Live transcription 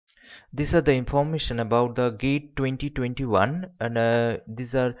These are the information about the GATE 2021, and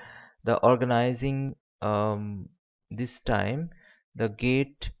these are the organizing this time. The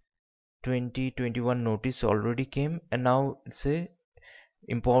GATE 2021 notice already came, and now it's a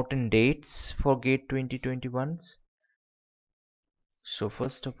important dates for GATE 2021. So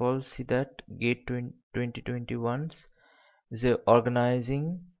first of all, see that GATE 2021 is a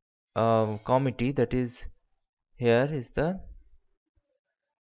organizing committee, that is, here is the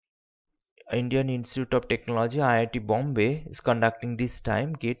Indian Institute of Technology IIT Bombay is conducting this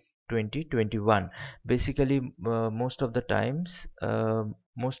time GATE 2021. Basically, most of the times,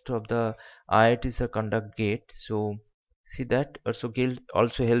 most of the IITs are conduct GATE. So see that also GATE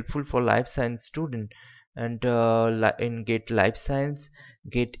also helpful for life science student, and in GATE life science,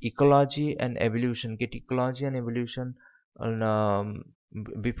 GATE ecology and evolution, GATE ecology and evolution. And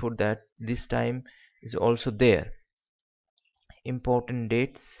before that, this time is also there. Important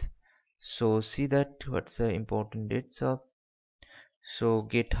dates. So see that what's the important dates of. So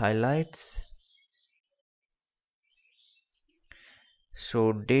get highlights.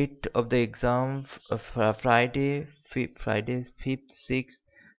 So date of the exam, Friday 5th, 6th,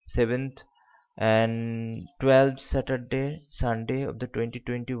 7th and 12th, Saturday Sunday of the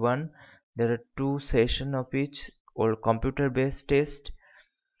 2021. There are two sessions of each, or computer based test.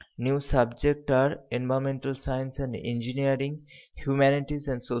 New subject are environmental science and engineering, humanities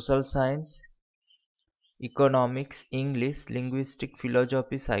and social science, economics, English, linguistic,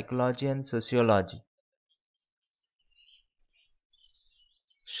 philosophy, psychology and sociology.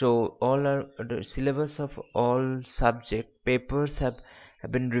 So all are the syllabus of all subject papers have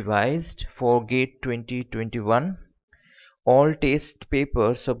been revised for GATE 2021. All test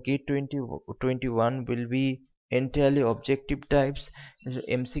papers of GATE 2021 will be entirely objective types.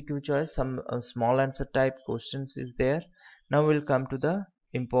 MCQ choice, some small answer type questions is there. Now we'll come to the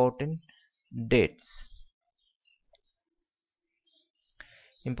important dates.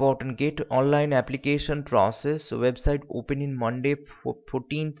 Important GATE online application process. So website opening Monday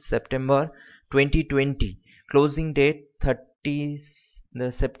 14th September 2020. Closing date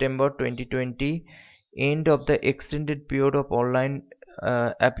 30th September 2020. End of the extended period of online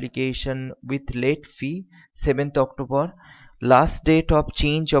application with late fee 7th October. Last date of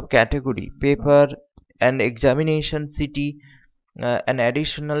change of category paper and examination city, an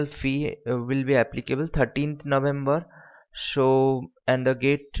additional fee will be applicable 13th November. So and the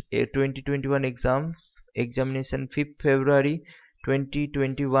GATE 2021 examination 5th February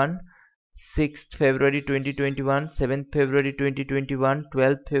 2021, 6th February 2021, 7th February 2021,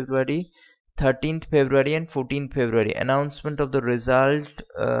 12th February, 13th February and 14th February. Announcement of the result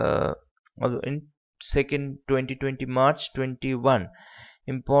in 2nd 2020 March 21.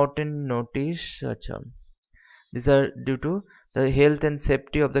 Important notice. Acha. These are due to the health and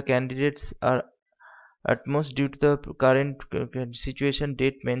safety of the candidates are utmost due to the current situation.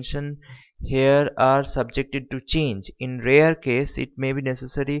 Date mentioned here are subjected to change. In rare case, it may be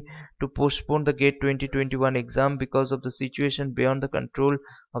necessary to postpone the GATE 2021 exam because of the situation beyond the control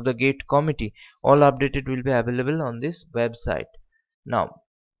of the GATE committee. All updated will be available on this website. Now,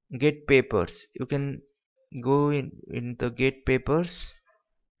 GATE papers. You can go in the GATE papers.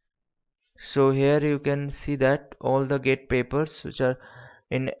 So here you can see that all the GATE papers which are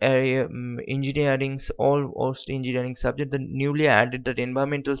in area engineering's almost engineering subject, the newly added that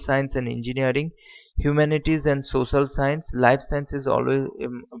environmental science and engineering, humanities and social science, life science is always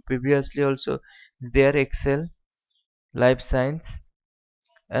previously also there. Excel, life science,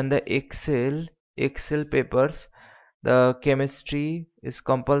 and the Excel papers. The chemistry is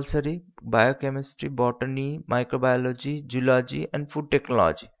compulsory, biochemistry, botany, microbiology, geology and food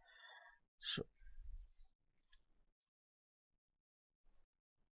technology. So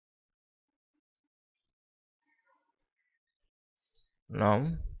now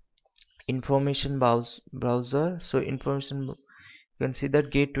information browser. So information, you can see that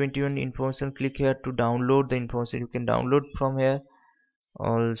GATE 21 information. Click here to download the information. You can download from here.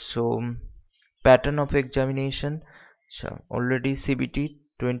 Also pattern of examination. So already CBT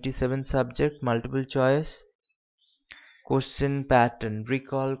 27 subject, multiple choice, question pattern,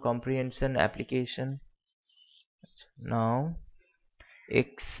 recall, comprehension, application. Now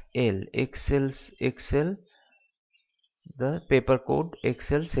Excel, the paper code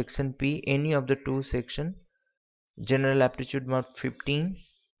Excel section P, any of the two section. General aptitude mark 15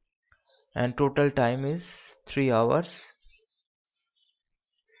 and total time is 3 hours.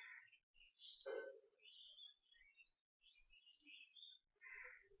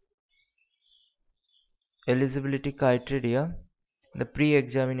 Eligibility criteria, the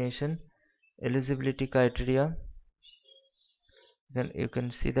pre-examination eligibility criteria. You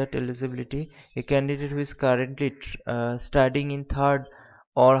can see that eligibility: a candidate who is currently studying in third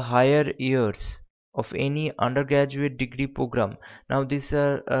or higher years of any undergraduate degree program. Now these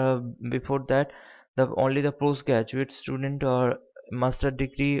are before that the only the postgraduate student or master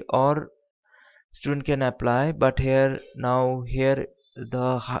degree or student can apply, but here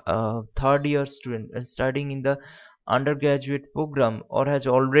the third year student studying in the undergraduate program or has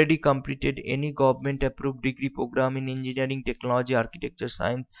already completed any government approved degree program in engineering, technology, architecture,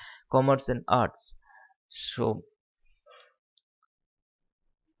 science, commerce and arts. So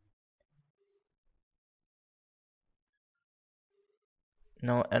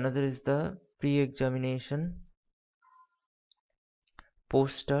now another is the pre-examination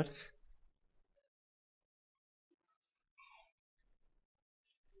posters.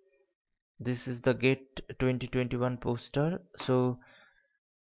 This is the GATE 2021 poster. So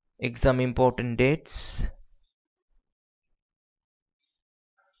exam important dates,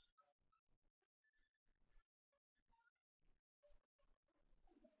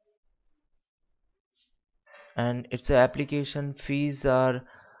 and its application fees are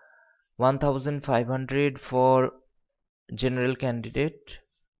 1500 for general candidate,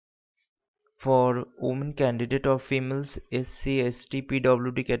 for women candidate or females SC ST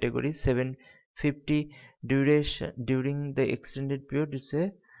PWD category 750, duration during the extended period is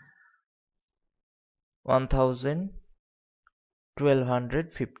a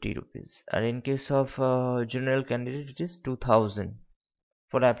 1250 rupees, and in case of general candidate it is 2000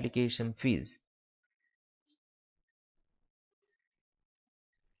 for application fees.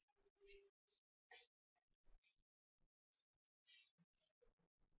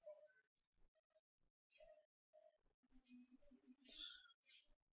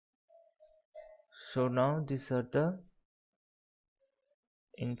 So now these are the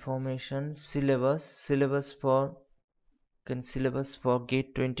information syllabus for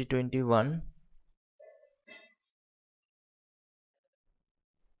GATE 2021.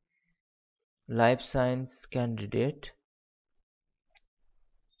 Life science candidate,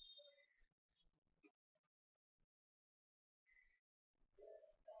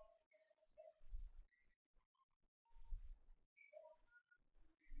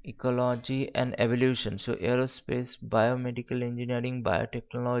 ecology and evolution, so aerospace, biomedical engineering,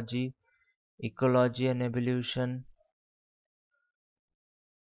 biotechnology, ecology and evolution,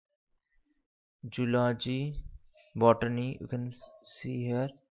 zoology, botany, you can see here.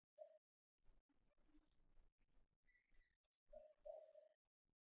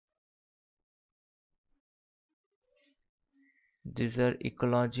 These are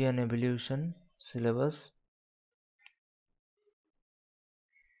ecology and evolution syllabus.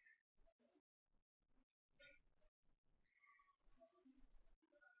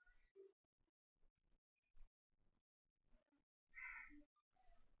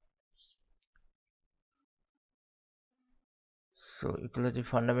 So ecology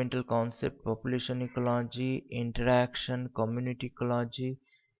fundamental concept, population ecology, interaction, community ecology,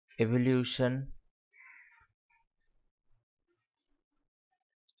 evolution,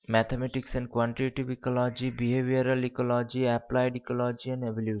 mathematics and quantitative ecology, behavioral ecology, applied ecology and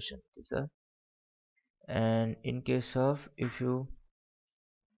evolution. These are, and in case of if you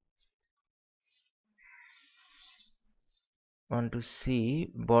want to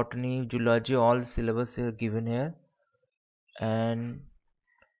see botany, zoology, all syllabus are given here. And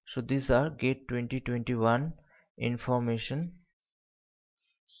so these are GATE 2021 information.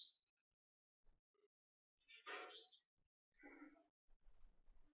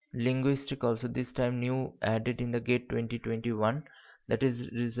 Linguistic also this time new added in the GATE 2021, that is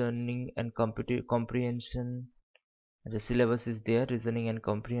reasoning and comprehension. The syllabus is there, reasoning and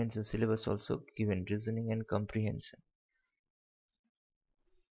comprehension syllabus also given, reasoning and comprehension.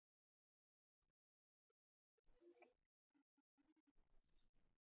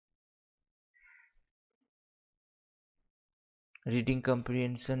 Reading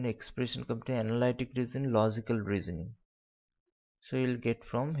comprehension, expression comprehension, analytic reasoning, logical reasoning. So you'll get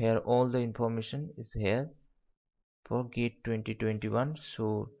from here all the information is here for GATE 2021.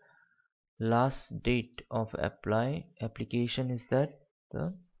 So last date of application is that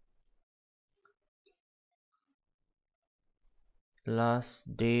the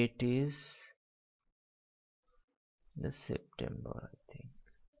last date is the September, I think.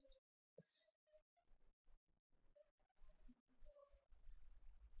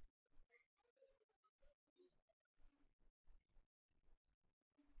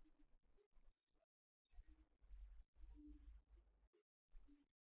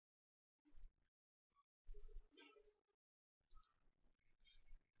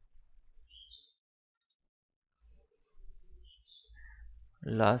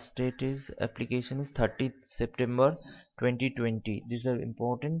 Last date is application is 30th September 2020. These are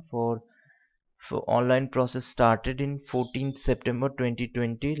important for online process started in 14th September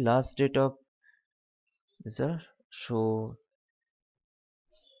 2020. Last date of these are so